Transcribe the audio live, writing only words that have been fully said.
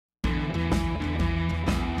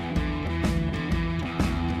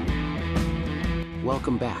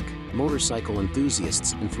Welcome back, motorcycle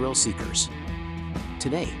enthusiasts and thrill seekers.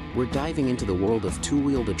 Today, we're diving into the world of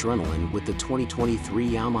two-wheeled adrenaline with the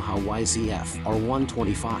 2023 Yamaha YZF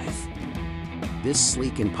R125. This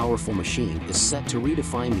sleek and powerful machine is set to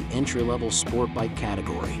redefine the entry-level sport bike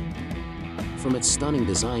category. From its stunning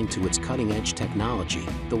design to its cutting-edge technology,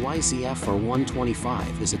 the YZF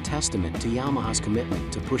R125 is a testament to Yamaha's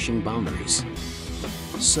commitment to pushing boundaries.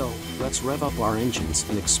 So, let's rev up our engines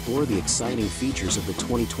and explore the exciting features of the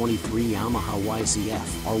 2023 Yamaha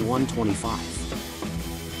YZF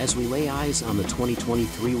R125. As we lay eyes on the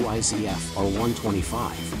 2023 YZF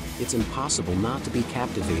R125, it's impossible not to be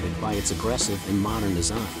captivated by its aggressive and modern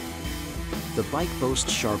design. The bike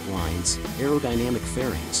boasts sharp lines, aerodynamic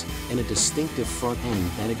fairings, and a distinctive front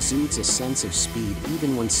end that exudes a sense of speed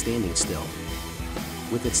even when standing still.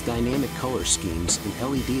 With its dynamic color schemes and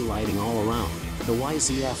LED lighting all around, the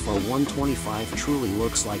YZF R125 truly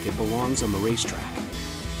looks like it belongs on the racetrack.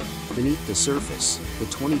 Beneath the surface, the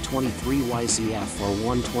 2023 YZF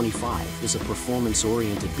R125 is a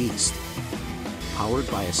performance-oriented beast. Powered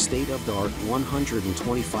by a state-of-the-art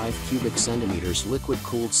 125 cubic centimeters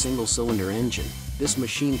liquid-cooled single-cylinder engine, this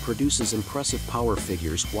machine produces impressive power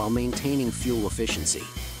figures while maintaining fuel efficiency.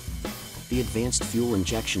 The advanced fuel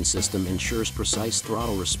injection system ensures precise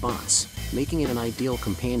throttle response, making it an ideal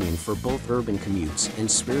companion for both urban commutes and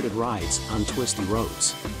spirited rides on twisty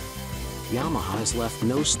roads. Yamaha has left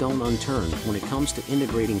no stone unturned when it comes to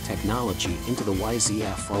integrating technology into the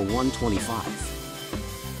YZF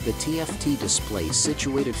R125. The TFT display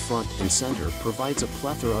situated front and center provides a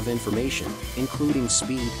plethora of information, including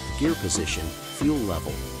speed, gear position, fuel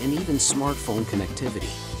level, and even smartphone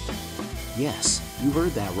connectivity. Yes, you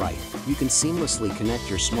heard that right. You can seamlessly connect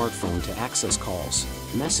your smartphone to access calls,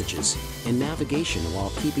 messages, and navigation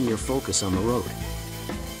while keeping your focus on the road.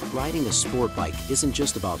 Riding a sport bike isn't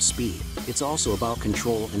just about speed, it's also about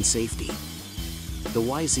control and safety. The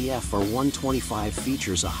YZF R125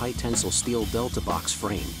 features a high-tensile steel delta box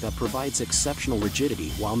frame that provides exceptional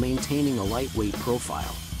rigidity while maintaining a lightweight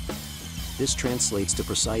profile. This translates to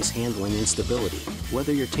precise handling and stability,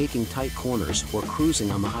 whether you're taking tight corners or cruising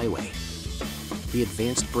on the highway. The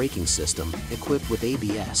advanced braking system, equipped with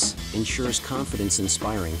ABS, ensures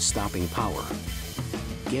confidence-inspiring stopping power.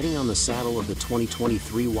 Getting on the saddle of the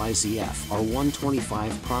 2023 YZF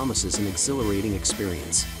R125 promises an exhilarating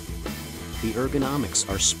experience. The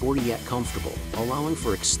ergonomics are sporty yet comfortable, allowing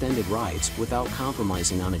for extended rides without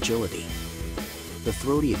compromising on agility. The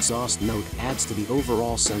throaty exhaust note adds to the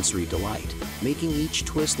overall sensory delight, making each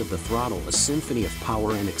twist of the throttle a symphony of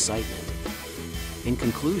power and excitement. In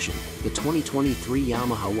conclusion, the 2023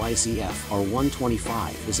 Yamaha YZF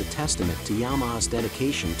R125 is a testament to Yamaha's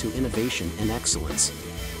dedication to innovation and excellence.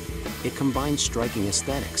 It combines striking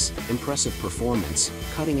aesthetics, impressive performance,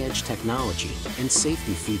 cutting-edge technology, and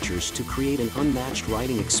safety features to create an unmatched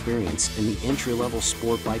riding experience in the entry-level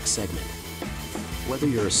sport bike segment. Whether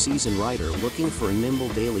you're a seasoned rider looking for a nimble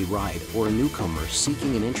daily ride or a newcomer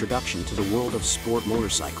seeking an introduction to the world of sport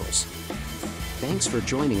motorcycles, thanks for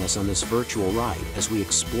joining us on this virtual ride as we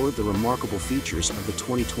explored the remarkable features of the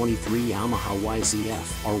 2023 Yamaha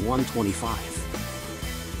YZF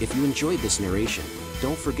R125. If you enjoyed this narration,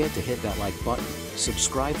 don't forget to hit that like button,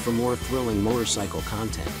 subscribe for more thrilling motorcycle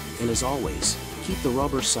content, and as always, keep the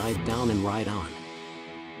rubber side down and ride on.